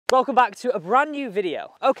Welcome back to a brand new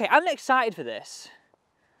video. Okay, I'm excited for this.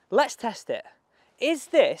 Let's test it. Is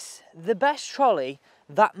this the best trolley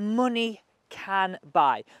that money can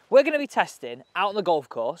buy? We're going to be testing out on the golf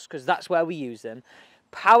course, because that's where we use them,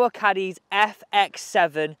 PowaKaddy's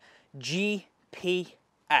FX7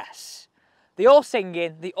 GPS. The all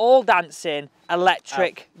singing, the all dancing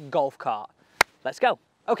electric golf cart. Let's go.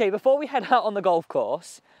 Okay, before we head out on the golf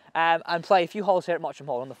course and play a few holes here at Mottram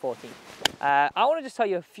Hall on the 14th, I want to just tell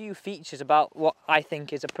you a few features about what I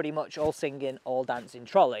think is a pretty much all singing, all dancing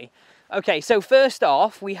trolley. Okay, so first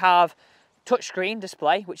off, we have touchscreen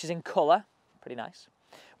display, which is in colour, pretty nice.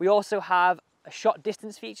 We also have a shot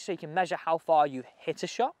distance feature, so you can measure how far you hit a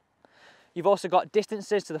shot. You've also got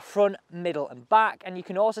distances to the front, middle and back, and you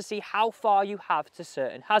can also see how far you have to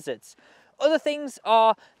certain hazards. Other things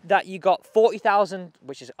are that you got 40,000,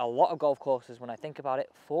 which is a lot of golf courses when I think about it,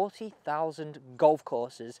 40,000 golf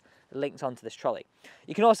courses linked onto this trolley.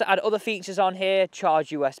 You can also add other features on here, charge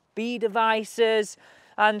USB devices,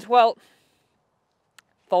 and well,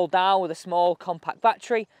 fold down with a small compact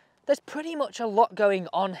battery. There's pretty much a lot going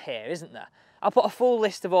on here, isn't there? I'll put a full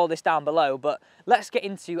list of all this down below, but let's get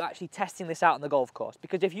into actually testing this out on the golf course.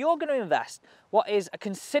 Because if you're going to invest what is a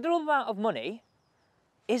considerable amount of money,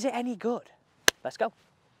 is it any good? Let's go.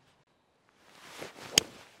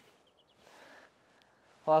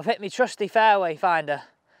 Well, I've hit my trusty fairway finder.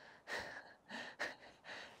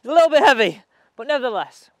 It's a little bit heavy, but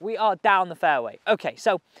nevertheless, we are down the fairway. Okay,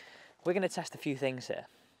 so we're going to test a few things here.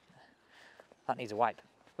 That needs a wipe.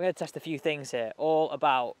 We're going to test a few things here, all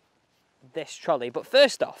about this trolley. But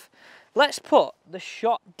first off, let's put the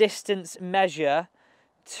shot distance measure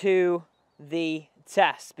to the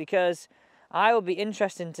test, because I will be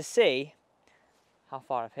interested to see how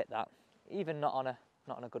far I've hit that, even not on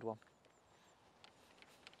a good one.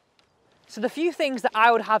 So the few things that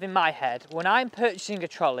I would have in my head when I'm purchasing a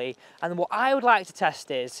trolley and what I would like to test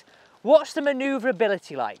is, what's the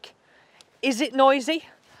maneuverability like? Is it noisy?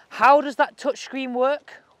 How does that touchscreen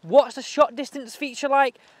work? What's the shot distance feature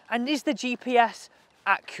like? And is the GPS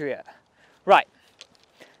accurate? Right,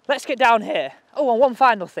 let's get down here. Oh, and one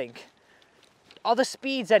final thing. Are the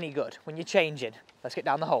speeds any good when you're changing? Let's get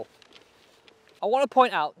down the hole. I want to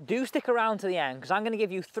point out, do stick around to the end, because I'm going to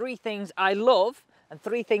give you 3 things I love and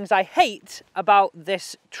 3 things I hate about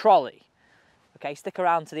this trolley. Okay, stick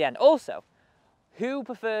around to the end. Also, who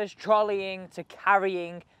prefers trolleying to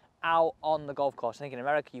carrying out on the golf course? I think in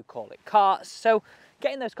America you call it carts. So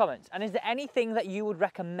get in those comments. And is there anything that you would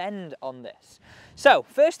recommend on this? So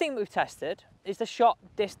first thing we've tested is the shot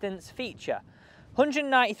distance feature.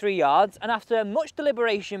 193 yards, and after much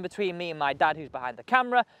deliberation between me and my dad, who's behind the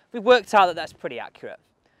camera, we worked out that that's pretty accurate.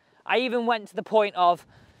 I even went to the point of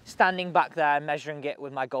standing back there and measuring it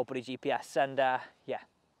with my GoPro GPS, and yeah,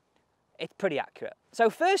 it's pretty accurate. So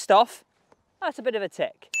first off, that's a bit of a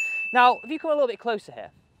tick. Now, if you come a little bit closer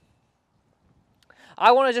here,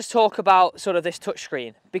 I want to just talk about sort of this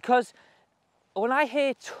touchscreen, because when I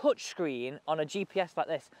hear touchscreen on a GPS like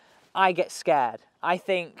this, I get scared. I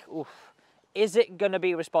think, oof, is it going to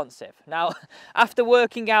be responsive? Now, after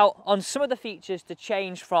working out on some of the features to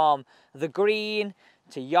change from the green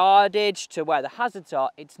to yardage to where the hazards are,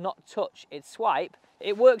 it's not touch, it's swipe.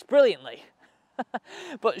 It works brilliantly.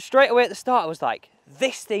 But straight away at the start, I was like,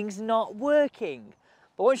 this thing's not working.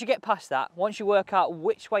 But once you get past that, once you work out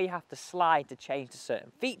which way you have to slide to change to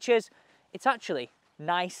certain features, it's actually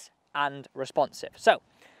nice and responsive. So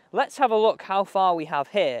let's have a look how far we have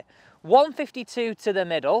here. 152 to the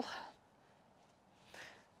middle.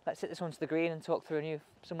 Let's hit this one to the green and talk through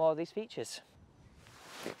some more of these features.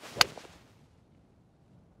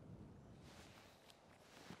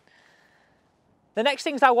 The next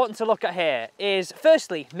things I want to look at here is,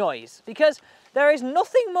 firstly, noise, because there is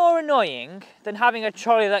nothing more annoying than having a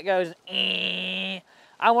trolley that goes,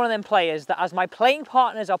 I'm one of them players that as my playing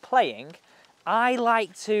partners are playing, I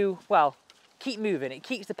like to, well, keep moving. It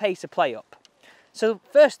keeps the pace of play up. So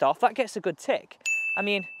first off, that gets a good tick. I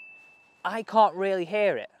mean, I can't really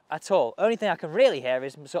hear it at all. Only thing I can really hear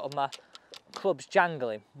is sort of my clubs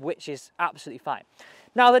jangling, which is absolutely fine.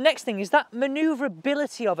 Now, the next thing is that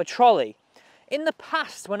maneuverability of a trolley. In the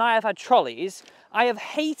past, when I have had trolleys, I have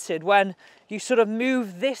hated when you sort of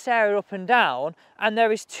move this area up and down and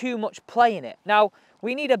there is too much play in it. Now,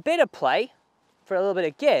 we need a bit of play for a little bit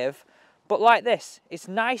of give, but like this, it's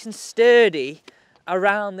nice and sturdy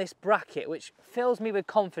around this bracket, which fills me with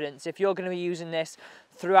confidence if you're going to be using this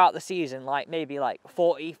throughout the season, like maybe like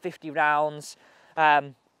 40, 50 rounds,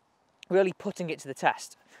 really putting it to the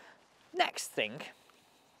test. Next thing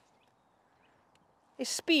is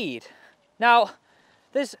speed. Now,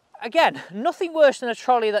 there's again, nothing worse than a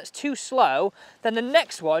trolley that's too slow, then the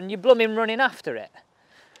next one you're blooming running after it.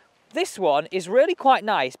 This one is really quite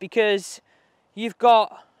nice because you've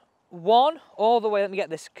got one all the way, let me get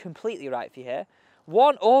this completely right for you here,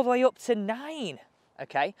 one all the way up to 9,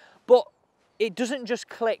 okay? But it doesn't just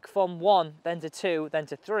click from 1, then to 2, then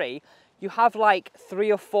to 3. You have like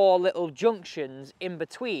 3 or 4 little junctions in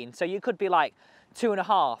between. So you could be like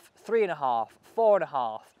 2.5, 3.5,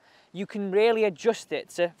 4.5. You can really adjust it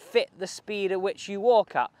to fit the speed at which you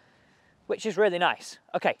walk at, which is really nice.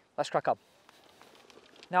 Okay, let's crack on.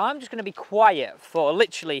 Now I'm just going to be quiet for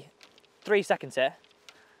literally 3 seconds here.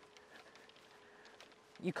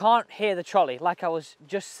 You can't hear the trolley like I was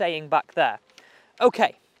just saying back there.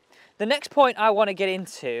 Okay, the next point I want to get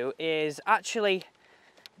into is actually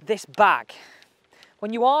this bag.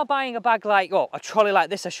 When you are buying a bag like, or a trolley like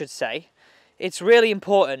this I should say, it's really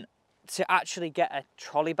important to actually get a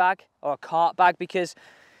trolley bag or a cart bag because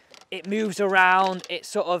it moves around, it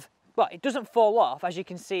sort of, well, it doesn't fall off. As you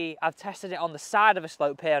can see, I've tested it on the side of a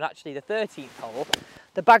slope here and actually the 13th hole.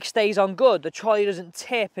 The bag stays on good, the trolley doesn't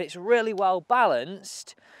tip, it's really well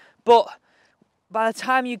balanced, but by the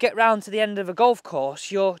time you get round to the end of a golf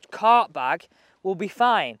course, your cart bag will be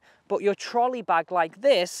fine. But your trolley bag like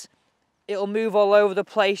this, it'll move all over the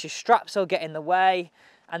place, your straps will get in the way,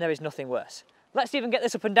 and there is nothing worse. Let's even get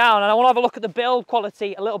this up and down, and I want to have a look at the build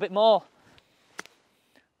quality a little bit more.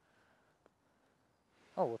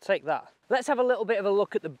 Oh, we'll take that. Let's have a little bit of a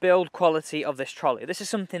look at the build quality of this trolley. This is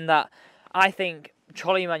something that I think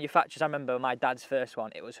trolley manufacturers, I remember my dad's first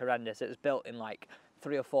one, it was horrendous. It was built in like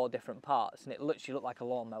 3 or 4 different parts, and it literally looked like a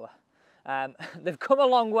lawnmower. They've come a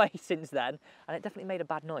long way since then, and it definitely made a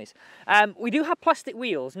bad noise. We do have plastic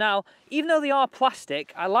wheels. Now, even though they are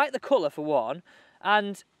plastic, I like the colour for one,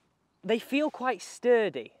 and they feel quite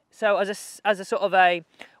sturdy. So as a sort of a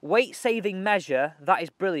weight-saving measure, that is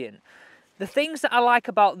brilliant. The things that I like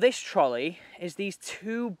about this trolley is these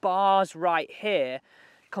 2 bars right here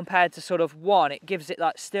compared to sort of 1. It gives it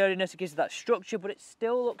that sturdiness, it gives it that structure, but it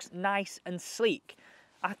still looks nice and sleek.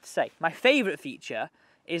 I have to say, my favourite feature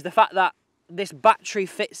is the fact that this battery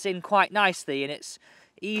fits in quite nicely and it's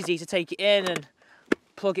easy to take it in and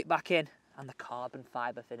plug it back in. And the carbon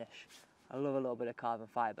fibre finish. I love a little bit of carbon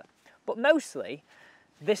fibre. But mostly,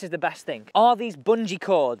 this is the best thing, are these bungee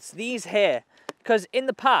cords, these here. Because in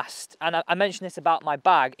the past, and I mentioned this about my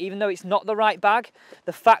bag, even though it's not the right bag,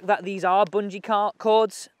 the fact that these are bungee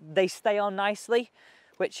cords, they stay on nicely,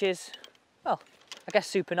 which is, well, I guess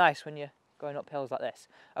super nice when you're going up hills like this.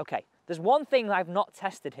 Okay, there's one thing I've not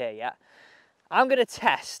tested here yet. I'm going to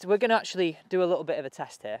test, we're going to actually do a little bit of a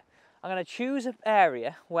test here. I'm going to choose an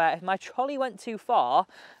area where if my trolley went too far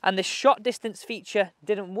and this shot distance feature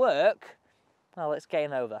didn't work, well, it's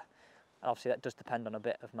game over. And obviously that does depend on a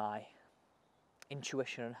bit of my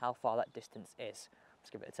intuition and how far that distance is. Let's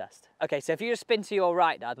give it a test. Okay, so if you just spin to your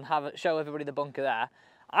right, Dad, and show everybody the bunker there,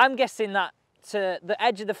 I'm guessing that to the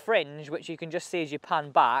edge of the fringe, which you can just see as you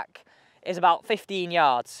pan back, is about 15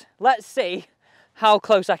 yards. Let's see how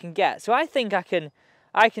close I can get. So I think I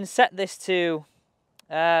can set this to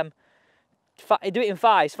do it in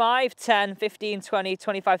 5s. 5, 10, 15, 20,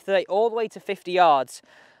 25, 30, all the way to 50 yards.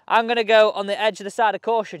 I'm going to go on the edge of the side of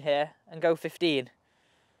caution here and go 15.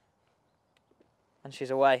 And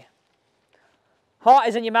she's away. Heart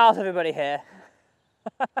is in your mouth, everybody, here.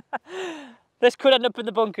 This could end up in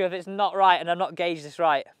the bunker if it's not right and I've not gauged this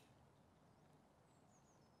right.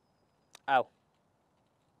 Oh.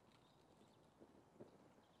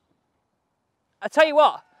 I tell you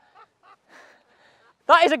what,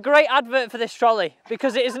 that is a great advert for this trolley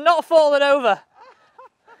because it is not fallen over.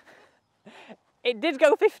 It did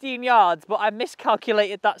go 15 yards, but I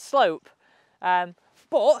miscalculated that slope. But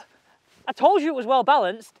I told you it was well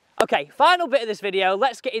balanced. Okay, final bit of this video,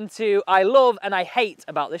 let's get into I love and I hate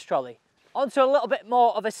about this trolley. On to a little bit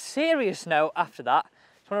more of a serious note after that.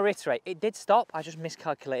 Just want to reiterate, it did stop, I just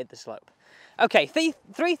miscalculated the slope. Okay,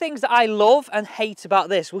 three things that I love and hate about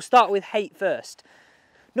this. We'll start with hate first.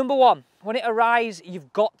 Number 1, when it arrives,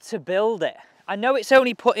 you've got to build it. I know it's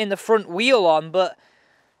only putting the front wheel on, but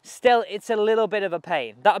still, it's a little bit of a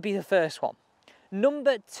pain. That would be the first one.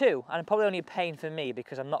 Number 2, and probably only a pain for me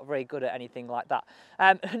because I'm not very good at anything like that.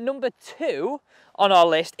 Number 2 on our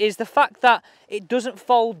list is the fact that it doesn't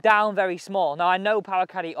fold down very small. Now, I know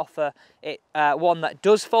PowaKaddy offer it one that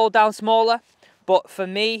does fold down smaller, but for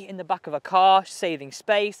me, in the back of a car, saving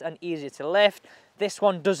space and easier to lift, this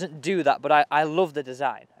one doesn't do that, but I love the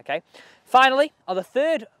design, okay? Finally, on the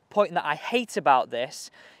third point that I hate about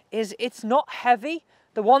this is it's not heavy.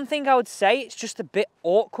 The one thing I would say, it's just a bit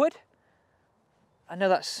awkward. I know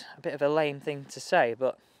that's a bit of a lame thing to say,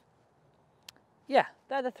 but yeah,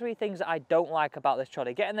 they're the 3 things that I don't like about this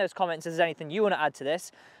trolley. Get in those comments if there's anything you want to add to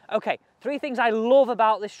this. Okay, 3 things I love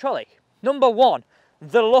about this trolley. Number 1,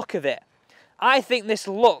 the look of it. I think this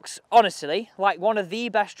looks, honestly, like one of the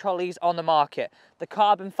best trolleys on the market. The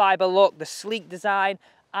carbon fibre look, the sleek design,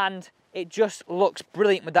 and it just looks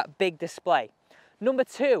brilliant with that big display. Number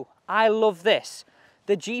 2, I love this.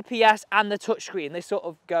 The GPS and the touchscreen, they sort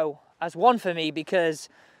of go as one for me because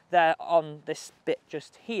they're on this bit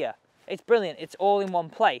just here. It's brilliant, it's all in one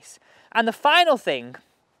place. And the final thing,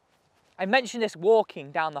 I mentioned this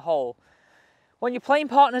walking down the hole. When your playing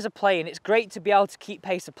partners are playing, it's great to be able to keep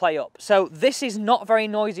pace of play up. So this is not very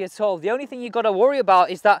noisy at all. The only thing you've got to worry about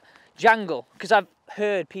is that jangle, because I've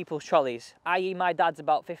heard people's trolleys, i.e. my dad's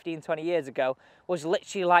about 15, 20 years ago, was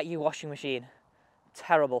literally like your washing machine.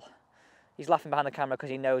 Terrible. He's laughing behind the camera because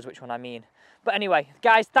he knows which one I mean. But anyway,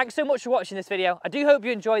 guys, thanks so much for watching this video. I do hope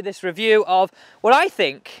you enjoyed this review of what I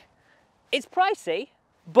think, it's pricey,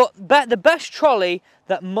 but the best trolley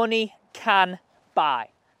that money can buy.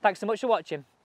 Thanks so much for watching.